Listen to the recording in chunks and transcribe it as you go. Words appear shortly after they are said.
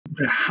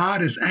the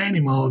hottest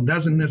animal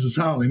doesn't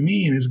necessarily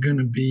mean it's going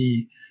to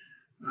be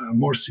a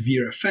more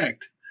severe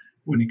effect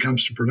when it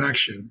comes to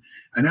production.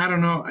 And I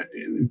don't know,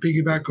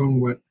 piggyback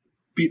on what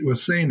Pete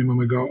was saying a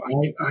moment ago,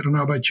 I don't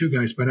know about you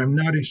guys, but I've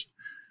noticed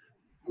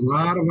a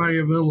lot of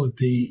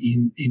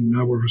variability in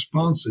our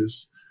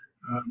responses,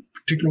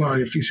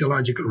 particularly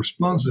physiological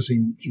responses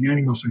in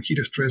animals on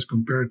heat stress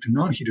compared to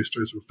non-heat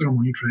stress or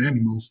thermoneutral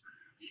animals.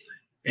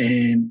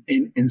 And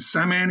in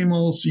some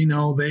animals,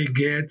 they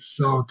get,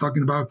 so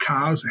talking about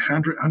cows,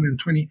 100,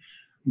 120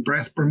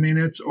 breath per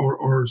minute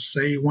or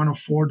say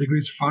 104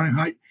 degrees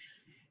Fahrenheit.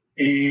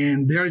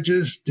 And they're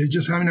just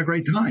having a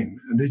great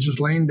time. They're just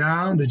laying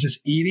down, they're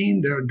just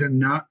eating, they're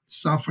not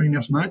suffering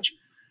as much.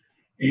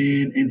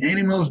 And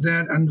animals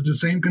that under the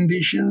same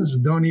conditions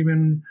don't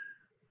even,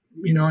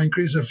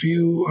 increase a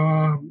few,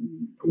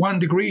 1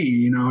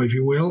 degree, if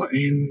you will,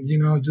 in,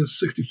 just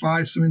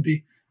 65,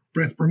 70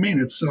 breath per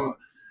minute. So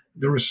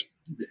the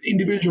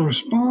individual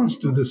response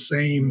to the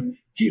same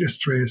heat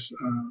stress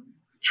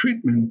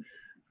treatment,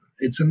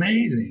 it's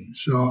amazing.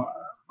 So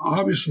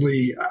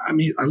obviously, I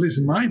mean, at least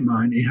in my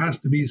mind, it has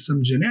to be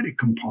some genetic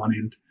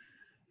component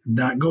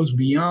that goes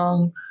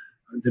beyond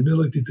the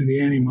ability to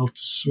the animal to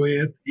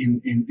sweat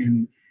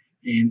and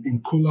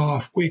cool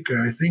off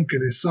quicker. I think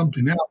it is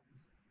something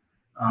else,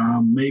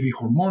 maybe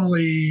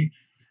hormonally,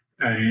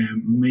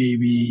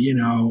 maybe,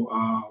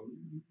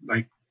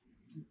 like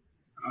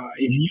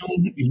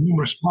immune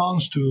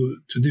response to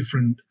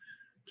different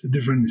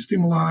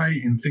stimuli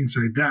and things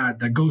like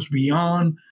that goes beyond